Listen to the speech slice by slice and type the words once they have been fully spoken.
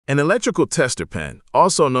An electrical tester pen,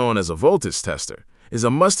 also known as a voltage tester, is a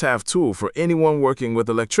must-have tool for anyone working with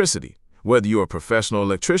electricity, whether you're a professional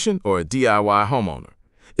electrician or a DIY homeowner.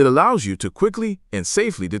 It allows you to quickly and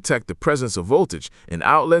safely detect the presence of voltage in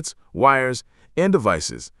outlets, wires, and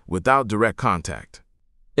devices without direct contact.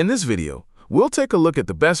 In this video, we'll take a look at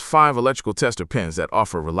the best 5 electrical tester pens that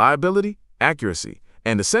offer reliability, accuracy,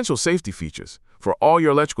 and essential safety features for all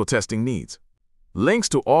your electrical testing needs. Links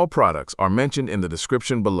to all products are mentioned in the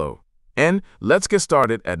description below. And let's get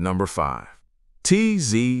started at number 5.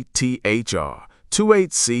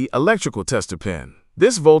 TZTHR28C Electrical Tester Pen.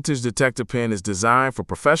 This voltage detector pen is designed for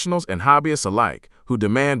professionals and hobbyists alike who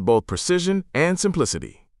demand both precision and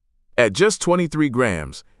simplicity. At just 23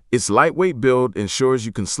 grams, its lightweight build ensures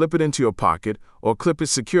you can slip it into your pocket or clip it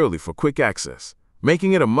securely for quick access,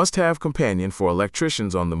 making it a must-have companion for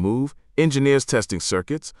electricians on the move, engineers testing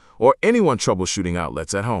circuits, or anyone troubleshooting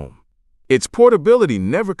outlets at home. Its portability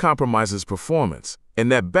never compromises performance,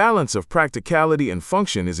 and that balance of practicality and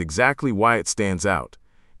function is exactly why it stands out.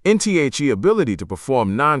 NTHE's ability to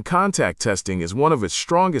perform non-contact testing is one of its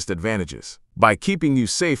strongest advantages. By keeping you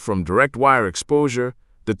safe from direct wire exposure,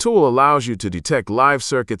 the tool allows you to detect live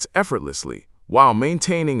circuits effortlessly while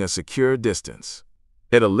maintaining a secure distance.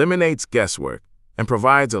 It eliminates guesswork and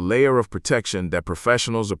provides a layer of protection that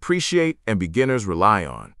professionals appreciate and beginners rely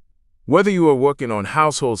on. Whether you are working on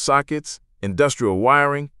household sockets, industrial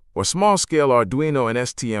wiring, or small-scale Arduino and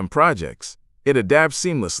STM projects, it adapts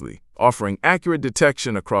seamlessly, offering accurate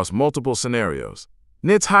detection across multiple scenarios.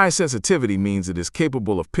 Its high sensitivity means it is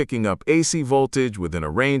capable of picking up AC voltage within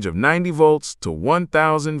a range of 90 volts to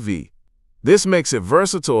 1000 V. This makes it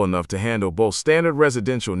versatile enough to handle both standard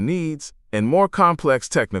residential needs and more complex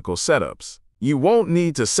technical setups. You won't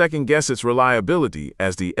need to second-guess its reliability,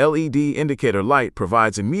 as the LED indicator light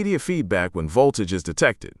provides immediate feedback when voltage is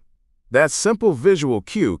detected. That simple visual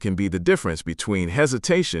cue can be the difference between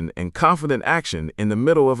hesitation and confident action in the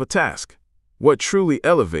middle of a task. What truly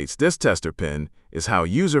elevates this tester pen is how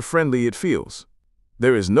user-friendly it feels.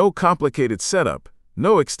 There is no complicated setup,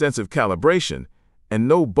 no extensive calibration, and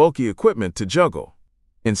no bulky equipment to juggle.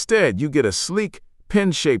 Instead, you get a sleek,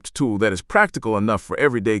 pen-shaped tool that is practical enough for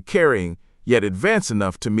everyday carrying, yet advanced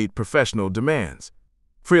enough to meet professional demands.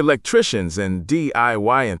 For electricians and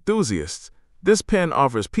DIY enthusiasts, this pen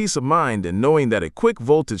offers peace of mind in knowing that a quick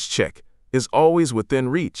voltage check is always within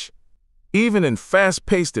reach. Even in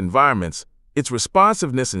fast-paced environments, its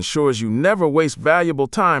responsiveness ensures you never waste valuable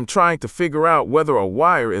time trying to figure out whether a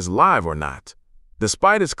wire is live or not.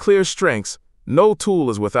 Despite its clear strengths, no tool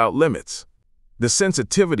is without limits. The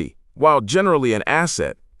sensitivity, while generally an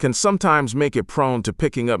asset, can sometimes make it prone to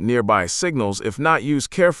picking up nearby signals if not used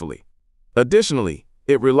carefully. Additionally,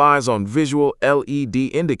 it relies on visual LED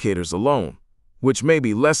indicators alone, which may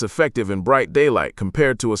be less effective in bright daylight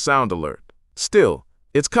compared to a sound alert. Still,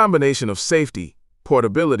 its combination of safety,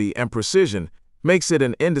 portability, and precision makes it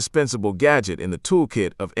an indispensable gadget in the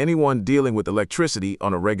toolkit of anyone dealing with electricity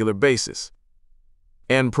on a regular basis.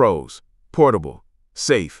 And pros: portable,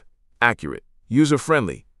 safe, accurate,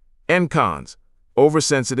 user-friendly. And cons: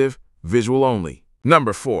 oversensitive, visual only.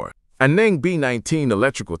 Number 4. Aneng B19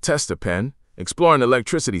 Electrical Tester Pen. Exploring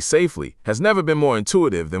electricity safely has never been more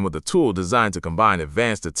intuitive than with a tool designed to combine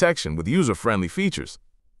advanced detection with user-friendly features.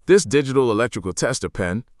 This digital electrical tester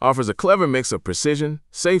pen offers a clever mix of precision,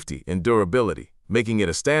 safety, and durability, making it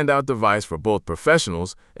a standout device for both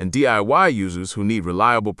professionals and DIY users who need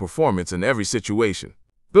reliable performance in every situation.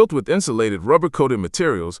 Built with insulated rubber-coated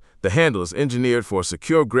materials, the handle is engineered for a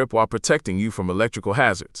secure grip while protecting you from electrical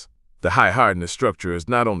hazards. The high-hardness structure is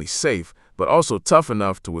not only safe, but also tough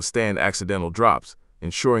enough to withstand accidental drops,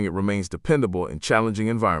 ensuring it remains dependable in challenging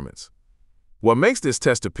environments. What makes this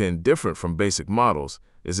tester pen different from basic models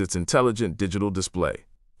is its intelligent digital display.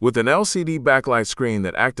 With an LCD backlight screen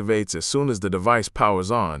that activates as soon as the device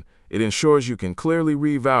powers on, it ensures you can clearly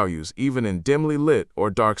read values even in dimly lit or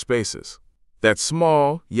dark spaces. That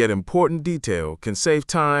small, yet important detail can save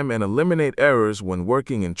time and eliminate errors when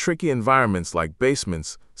working in tricky environments like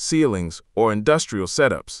basements, ceilings, or industrial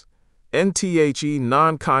setups. NTHE's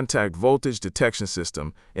non-contact voltage detection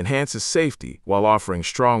system enhances safety while offering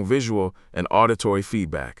strong visual and auditory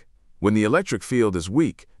feedback. When the electric field is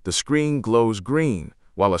weak, the screen glows green,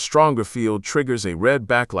 while a stronger field triggers a red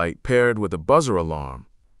backlight paired with a buzzer alarm.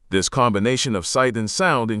 This combination of sight and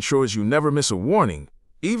sound ensures you never miss a warning,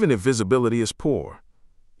 even if visibility is poor.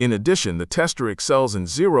 In addition, the tester excels in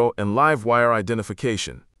zero and live wire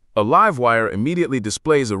identification. A live wire immediately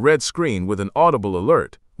displays a red screen with an audible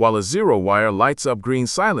alert, while a zero wire lights up green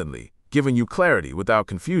silently, giving you clarity without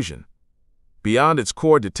confusion. Beyond its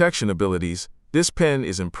core detection abilities, this pen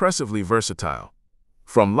is impressively versatile.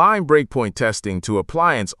 From line breakpoint testing to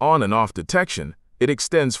appliance on and off detection, it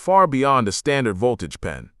extends far beyond a standard voltage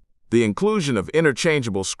pen. The inclusion of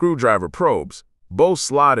interchangeable screwdriver probes, both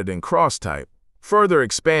slotted and cross-type, further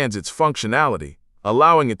expands its functionality,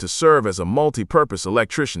 allowing it to serve as a multi-purpose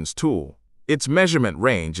electrician's tool. Its measurement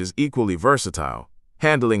range is equally versatile,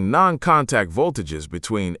 handling non-contact voltages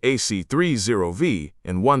between AC 30V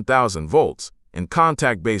and 1000 volts, and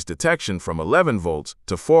contact-based detection from 11 volts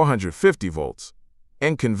to 450 volts.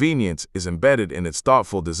 And convenience is embedded in its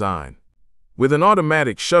thoughtful design. With an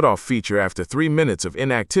automatic shut-off feature after 3 minutes of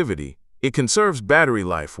inactivity, it conserves battery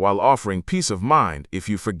life while offering peace of mind if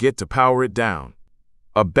you forget to power it down.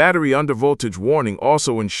 A battery undervoltage warning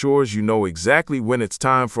also ensures you know exactly when it's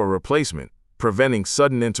time for a replacement, preventing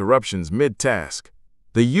sudden interruptions mid-task.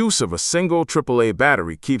 The use of a single AAA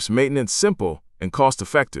battery keeps maintenance simple and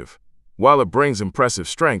cost-effective. While it brings impressive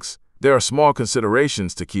strengths, there are small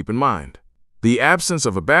considerations to keep in mind. The absence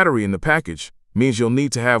of a battery in the package means you'll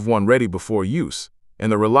need to have one ready before use,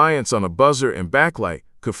 and the reliance on a buzzer and backlight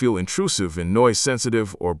could feel intrusive in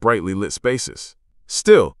noise-sensitive or brightly lit spaces.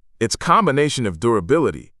 Still, its combination of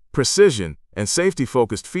durability, precision, and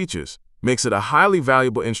safety-focused features makes it a highly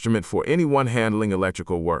valuable instrument for anyone handling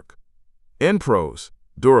electrical work. In pros: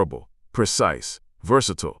 durable, precise,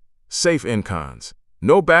 versatile, safe in cons.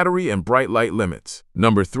 No battery and bright light limits.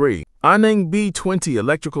 Number 3. Aneng B20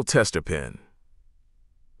 Electrical Tester Pen.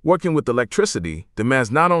 Working with electricity demands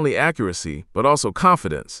not only accuracy but also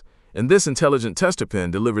confidence, and this intelligent tester pen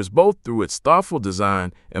delivers both through its thoughtful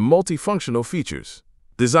design and multifunctional features.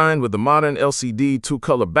 Designed with the modern LCD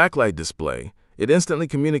two-color backlight display, it instantly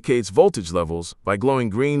communicates voltage levels by glowing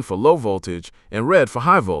green for low voltage and red for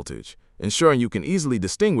high voltage, ensuring you can easily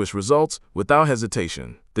distinguish results without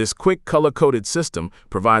hesitation. This quick color-coded system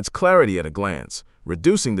provides clarity at a glance,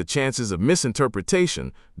 reducing the chances of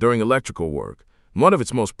misinterpretation during electrical work. One of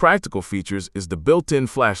its most practical features is the built-in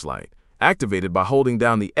flashlight, activated by holding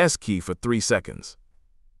down the S key for 3 seconds.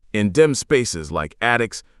 In dim spaces like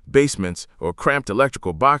attics, basements, or cramped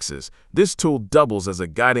electrical boxes, this tool doubles as a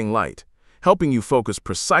guiding light, helping you focus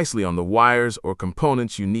precisely on the wires or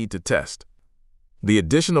components you need to test. The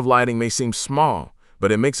addition of lighting may seem small,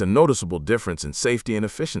 but it makes a noticeable difference in safety and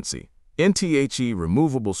efficiency. NTHE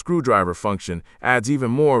removable screwdriver function adds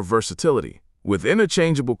even more versatility. With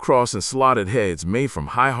interchangeable cross and slotted heads made from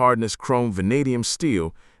high-hardness chrome vanadium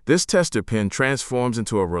steel, this tester pen transforms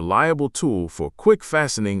into a reliable tool for quick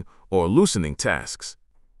fastening or loosening tasks.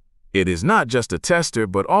 It is not just a tester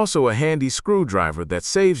but also a handy screwdriver that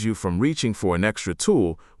saves you from reaching for an extra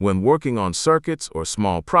tool when working on circuits or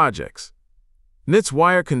small projects. Its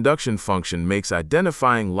wire conduction function makes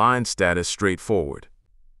identifying line status straightforward.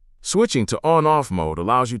 Switching to on-off mode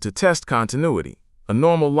allows you to test continuity. A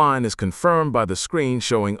normal line is confirmed by the screen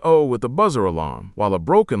showing O with a buzzer alarm, while a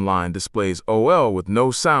broken line displays OL with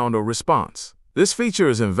no sound or response. This feature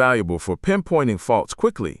is invaluable for pinpointing faults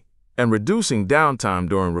quickly and reducing downtime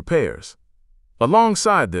during repairs.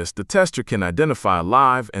 Alongside this, the tester can identify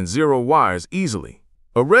live and zero wires easily.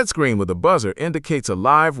 A red screen with a buzzer indicates a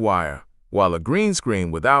live wire, while a green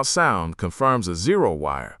screen without sound confirms a zero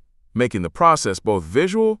wire, making the process both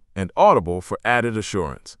visual and audible for added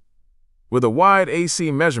assurance. With a wide AC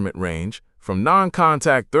measurement range, from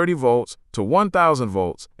non-contact 30 volts to 1000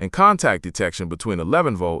 volts and contact detection between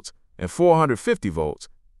 11 volts and 450 volts,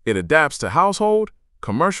 it adapts to household,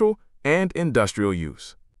 commercial, and industrial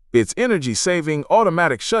use. Its energy-saving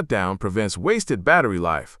automatic shutdown prevents wasted battery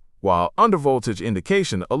life, while undervoltage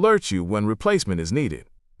indication alerts you when replacement is needed.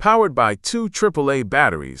 Powered by 2 AAA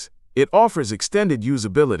batteries, it offers extended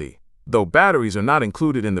usability, though batteries are not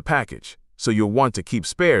included in the package, so you'll want to keep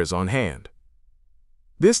spares on hand.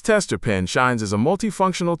 This tester pen shines as a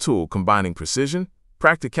multifunctional tool combining precision,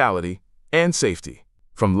 practicality, and safety.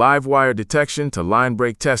 From live wire detection to line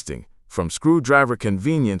break testing, from screwdriver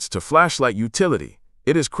convenience to flashlight utility,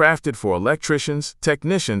 it is crafted for electricians,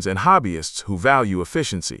 technicians, and hobbyists who value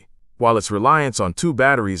efficiency. While its reliance on 2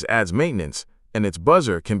 batteries adds maintenance, and its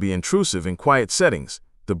buzzer can be intrusive in quiet settings,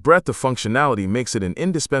 the breadth of functionality makes it an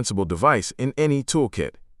indispensable device in any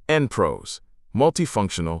toolkit. Pros: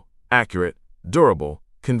 multifunctional, accurate, durable,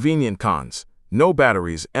 convenient. Cons: no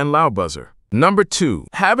batteries and loud buzzer. Number 2.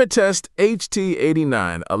 Habotest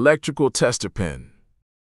HT89 Electrical Tester Pen.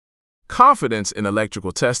 Confidence in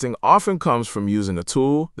electrical testing often comes from using a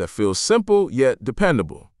tool that feels simple yet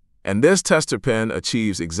dependable, and this tester pen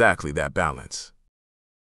achieves exactly that balance.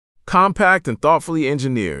 Compact and thoughtfully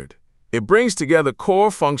engineered, it brings together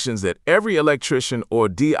core functions that every electrician or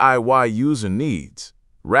DIY user needs,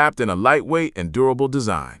 wrapped in a lightweight and durable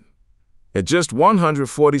design. At just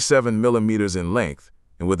 147 millimeters in length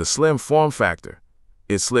and with a slim form factor,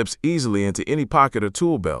 It slips easily into any pocket or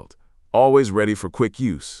tool belt, always ready for quick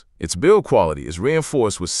use. Its build quality is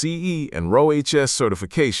reinforced with CE and RoHS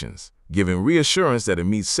certifications, giving reassurance that it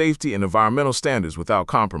meets safety and environmental standards without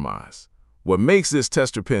compromise. What makes this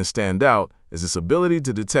tester pin stand out is its ability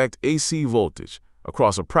to detect AC voltage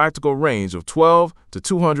across a practical range of 12 to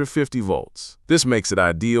 250 volts. This makes it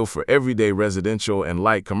ideal for everyday residential and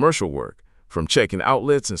light commercial work, from checking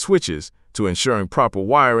outlets and switches to ensuring proper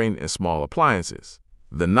wiring in small appliances.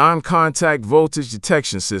 The non-contact voltage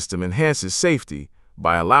detection system enhances safety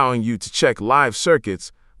by allowing you to check live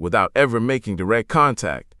circuits without ever making direct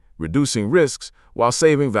contact, reducing risks while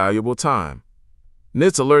saving valuable time.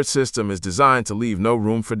 NIT's alert system is designed to leave no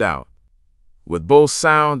room for doubt. With both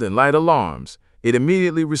sound and light alarms, it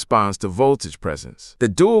immediately responds to voltage presence. The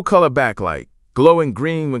dual-color backlight, glowing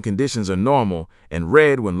green when conditions are normal and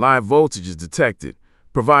red when live voltage is detected,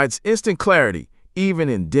 provides instant clarity even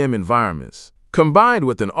in dim environments. Combined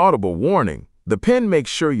with an audible warning, the pin makes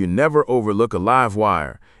sure you never overlook a live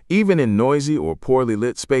wire, even in noisy or poorly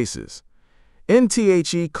lit spaces.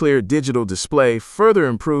 NTHE Clear Digital Display further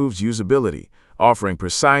improves usability, offering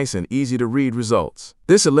precise and easy-to-read results.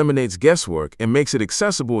 This eliminates guesswork and makes it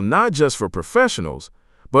accessible not just for professionals,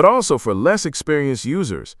 but also for less experienced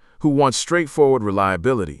users who want straightforward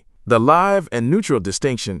reliability. The live and neutral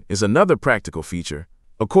distinction is another practical feature.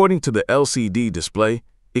 According to the LCD display,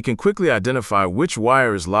 it can quickly identify which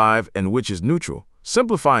wire is live and which is neutral,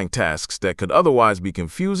 simplifying tasks that could otherwise be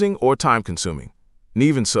confusing or time-consuming. And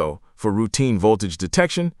even so, for routine voltage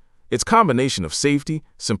detection, its combination of safety,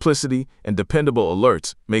 simplicity, and dependable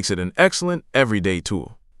alerts makes it an excellent everyday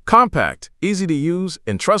tool. Compact, easy to use,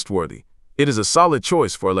 and trustworthy, it is a solid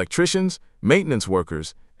choice for electricians, maintenance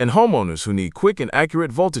workers, and homeowners who need quick and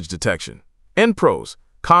accurate voltage detection. N pros: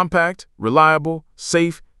 compact, reliable,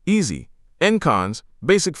 safe, easy. N cons: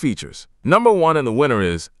 basic features. Number 1 in the winner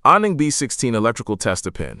is Aneng B16 electrical tester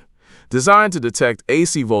pin. Designed to detect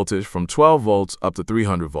AC voltage from 12 volts up to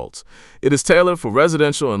 300 volts. It is tailored for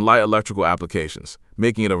residential and light electrical applications,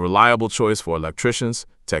 making it a reliable choice for electricians,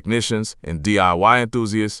 technicians, and DIY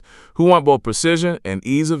enthusiasts who want both precision and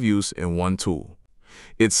ease of use in one tool.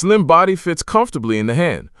 Its slim body fits comfortably in the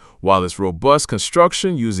hand, while its robust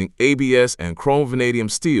construction using ABS and chrome vanadium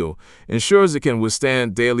steel ensures it can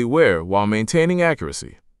withstand daily wear while maintaining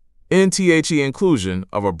accuracy. NTHE inclusion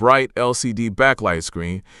of a bright LCD backlight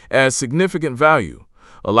screen adds significant value,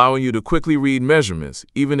 allowing you to quickly read measurements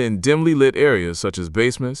even in dimly lit areas such as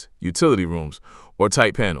basements, utility rooms, or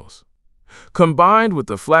tight panels. Combined with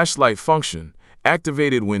the flashlight function,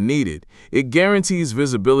 activated when needed, it guarantees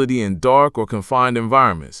visibility in dark or confined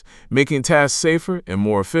environments, making tasks safer and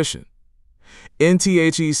more efficient.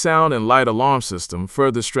 NTHE's sound and light alarm system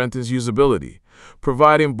further strengthens usability,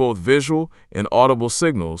 providing both visual and audible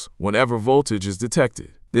signals whenever voltage is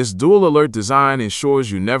detected. This dual alert design ensures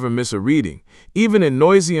you never miss a reading, even in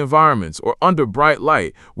noisy environments or under bright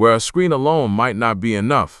light where a screen alone might not be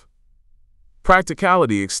enough.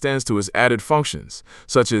 Practicality extends to its added functions,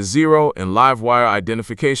 such as zero and live wire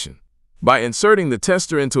identification. By inserting the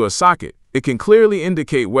tester into a socket, it can clearly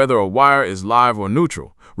indicate whether a wire is live or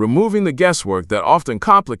neutral, removing the guesswork that often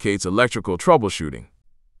complicates electrical troubleshooting.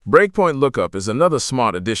 Breakpoint lookup is another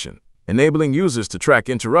smart addition, enabling users to track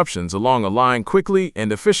interruptions along a line quickly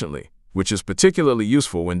and efficiently, which is particularly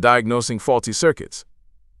useful when diagnosing faulty circuits.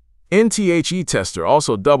 NTHE tester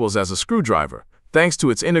also doubles as a screwdriver, thanks to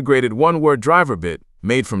its integrated one-word driver bit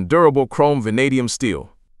made from durable chrome vanadium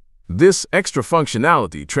steel. This extra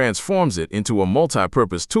functionality transforms it into a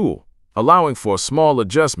multi-purpose tool, allowing for small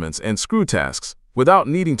adjustments and screw tasks without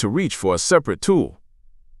needing to reach for a separate tool.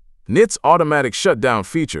 NIT's automatic shutdown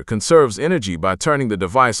feature conserves energy by turning the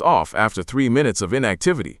device off after 3 minutes of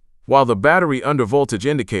inactivity, while the battery under-voltage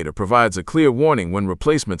indicator provides a clear warning when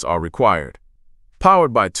replacements are required.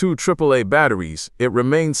 Powered by 2 AAA batteries, it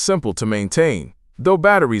remains simple to maintain, though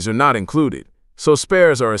batteries are not included, so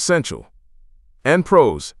spares are essential. N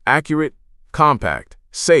pros: accurate, compact,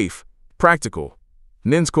 safe, practical.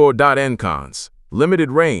 N cons: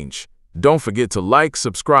 limited range. Don't forget to like,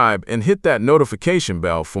 subscribe, and hit that notification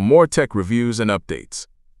bell for more tech reviews and updates.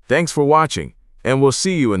 Thanks for watching, and we'll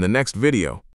see you in the next video.